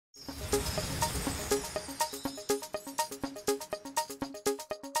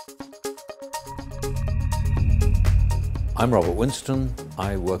I'm Robert Winston,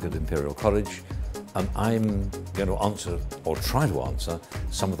 I work at Imperial College, and I'm going to answer, or try to answer,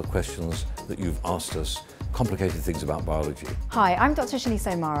 some of the questions that you've asked us, complicated things about biology. Hi, I'm Dr Shini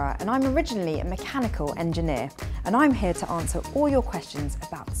Somara, and I'm originally a mechanical engineer, and I'm here to answer all your questions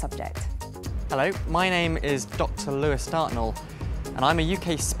about the subject. Hello, my name is Dr Lewis Dartnell, and I'm a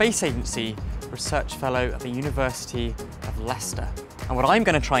UK Space Agency Research Fellow at the University of Leicester. And what I'm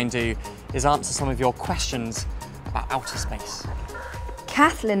going to try and do is answer some of your questions about outer space.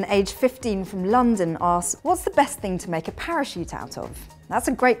 Kathleen, aged 15 from London, asks, what's the best thing to make a parachute out of? That's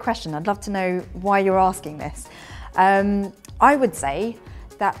a great question. I'd love to know why you're asking this. I would say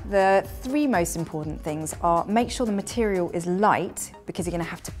that the three most important things are make sure the material is light, because you're going to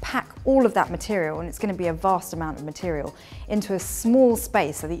have to pack all of that material, and it's going to be a vast amount of material, into a small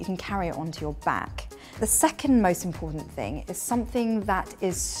space so that you can carry it onto your back. The second most important thing is something that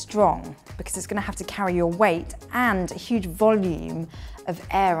is strong, because it's going to have to carry your weight and a huge volume of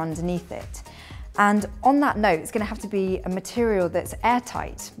air underneath it. And on that note, it's going to have to be a material that's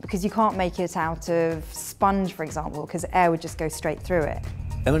airtight, because you can't make it out of sponge, for example, because air would just go straight through it.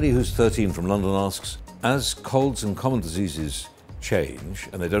 Emily, who's 13 from London, asks, as colds and common diseases change,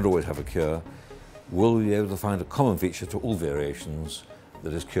 and they don't always have a cure, will we be able to find a common feature to all variations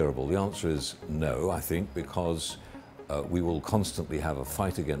that is curable? The answer is no, I think, because we will constantly have a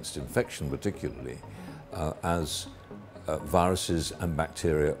fight against infection, particularly as viruses and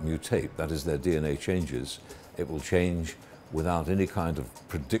bacteria mutate, that is, their DNA changes. It will change without any kind of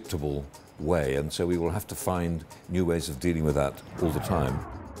predictable way, and so we will have to find new ways of dealing with that all the time.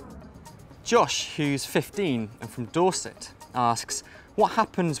 Josh, who's 15 and from Dorset, asks, what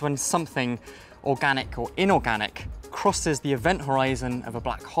happens when something organic or inorganic crosses the event horizon of a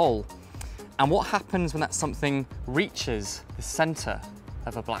black hole? And what happens when that something reaches the centre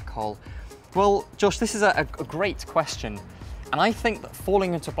of a black hole? Well, Josh, this is a great question. And I think that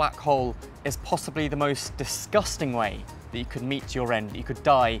falling into a black hole is possibly the most disgusting way that you could meet your end, that you could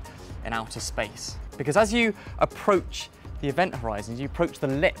die in outer space. Because as you approach the event horizon, you approach the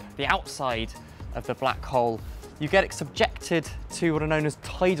lip, the outside of the black hole, you get subjected to what are known as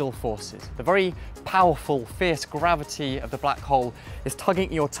tidal forces. The very powerful, fierce gravity of the black hole is tugging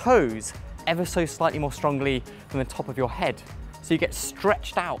at your toes ever so slightly more strongly than the top of your head. So you get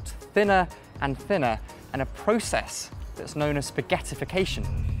stretched out thinner and thinner, and a process that's known as spaghettification.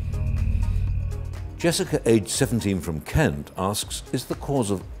 Jessica, aged 17 from Kent, asks, is the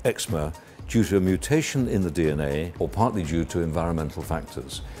cause of eczema due to a mutation in the DNA or partly due to environmental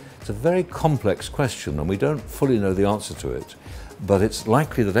factors? It's a very complex question, and we don't fully know the answer to it, but it's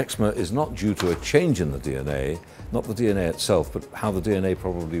likely that eczema is not due to a change in the DNA, not the DNA itself, but how the DNA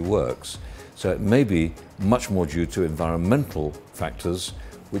probably works. So it may be much more due to environmental factors,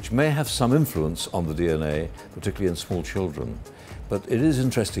 which may have some influence on the DNA, particularly in small children. But it is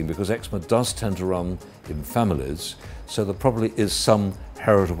interesting because eczema does tend to run in families, so there probably is some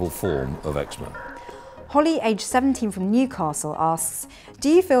heritable form of eczema. Holly, aged 17 from Newcastle, asks, do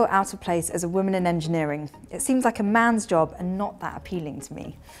you feel out of place as a woman in engineering? It seems like a man's job and not that appealing to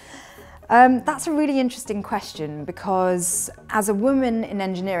me. That's a really interesting question, because as a woman in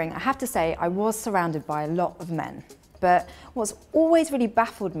engineering, I have to say I was surrounded by a lot of men. But what's always really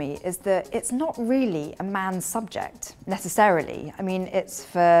baffled me is that it's not really a man's subject, necessarily. I mean, it's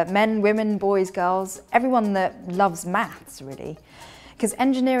for men, women, boys, girls, everyone that loves maths, really. Because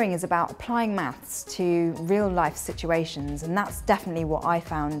engineering is about applying maths to real-life situations, and that's definitely what I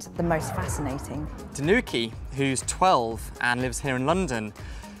found the most fascinating. Danuki, who's 12 and lives here in London,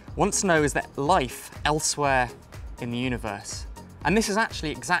 wants to know, is there life elsewhere in the universe? And this is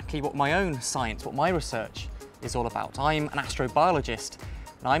actually exactly what my own science, what my research is all about. I'm an astrobiologist,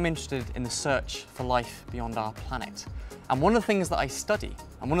 and I'm interested in the search for life beyond our planet. And one of the things that I study,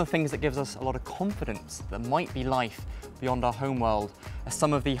 and one of the things that gives us a lot of confidence that there might be life beyond our home world, are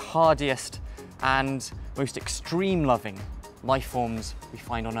some of the hardiest and most extreme-loving life forms we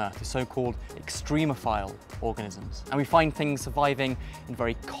find on Earth, the so-called extremophile organisms. And we find things surviving in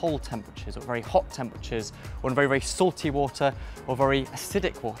very cold temperatures, or very hot temperatures, or in very, very salty water, or very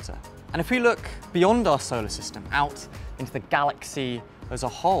acidic water. And if we look beyond our solar system, out into the galaxy as a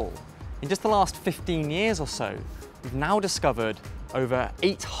whole, in just the last 15 years or so, we've now discovered over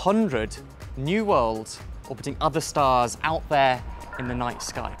 800 new worlds orbiting other stars out there in the night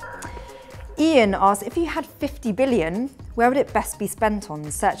sky. Ian asks, if you had 50 billion, where would it best be spent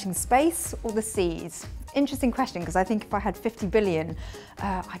on? Searching space or the seas? Interesting question, because I think if I had 50 billion,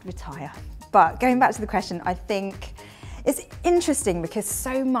 I'd retire. But going back to the question, I think It's interesting because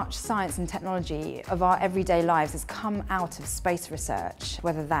so much science and technology of our everyday lives has come out of space research,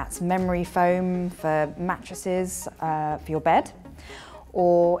 whether that's memory foam for mattresses for your bed,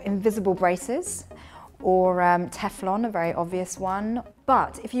 or invisible braces, or Teflon, a very obvious one.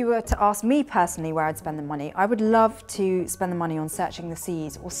 But if you were to ask me personally where I'd spend the money, I would love to spend the money on searching the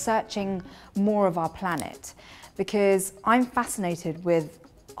seas or searching more of our planet, because I'm fascinated with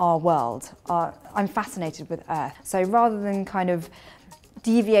our world. I'm fascinated with Earth. So rather than kind of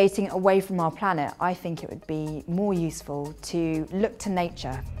deviating away from our planet, I think it would be more useful to look to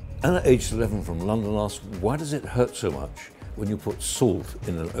nature. Anna, aged 11 from London, asks, why does it hurt so much when you put salt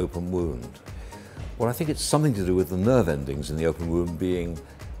in an open wound? Well, I think it's something to do with the nerve endings in the open wound being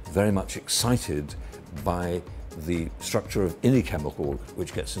very much excited by the structure of any chemical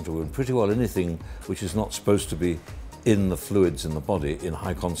which gets into a wound. Pretty well anything which is not supposed to be in the fluids in the body in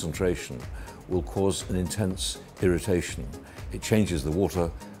high concentration will cause an intense irritation. It changes the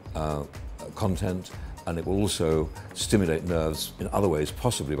water content, and it will also stimulate nerves in other ways,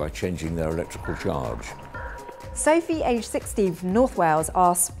 possibly by changing their electrical charge. Sophie, aged 16 from North Wales,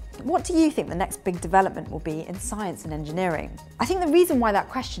 asks, what do you think the next big development will be in science and engineering? I think the reason why that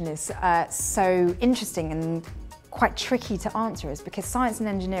question is so interesting and quite tricky to answer is because science and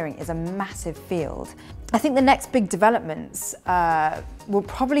engineering is a massive field. I think the next big developments will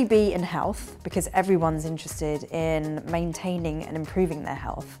probably be in health, because everyone's interested in maintaining and improving their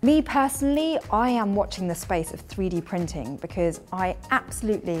health. Me personally, I am watching the space of 3D printing because I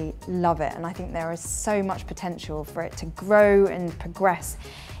absolutely love it, and I think there is so much potential for it to grow and progress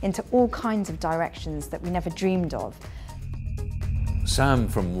into all kinds of directions that we never dreamed of. Sam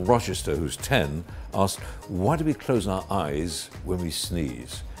from Rochester, who's 10, asked, why do we close our eyes when we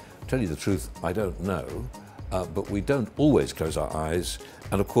sneeze? To tell you the truth, I don't know, but we don't always close our eyes.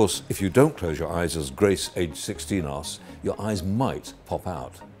 And of course, if you don't close your eyes, as Grace, age 16, asks, your eyes might pop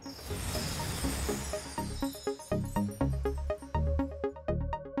out.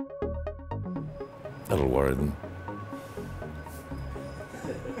 That'll worry them.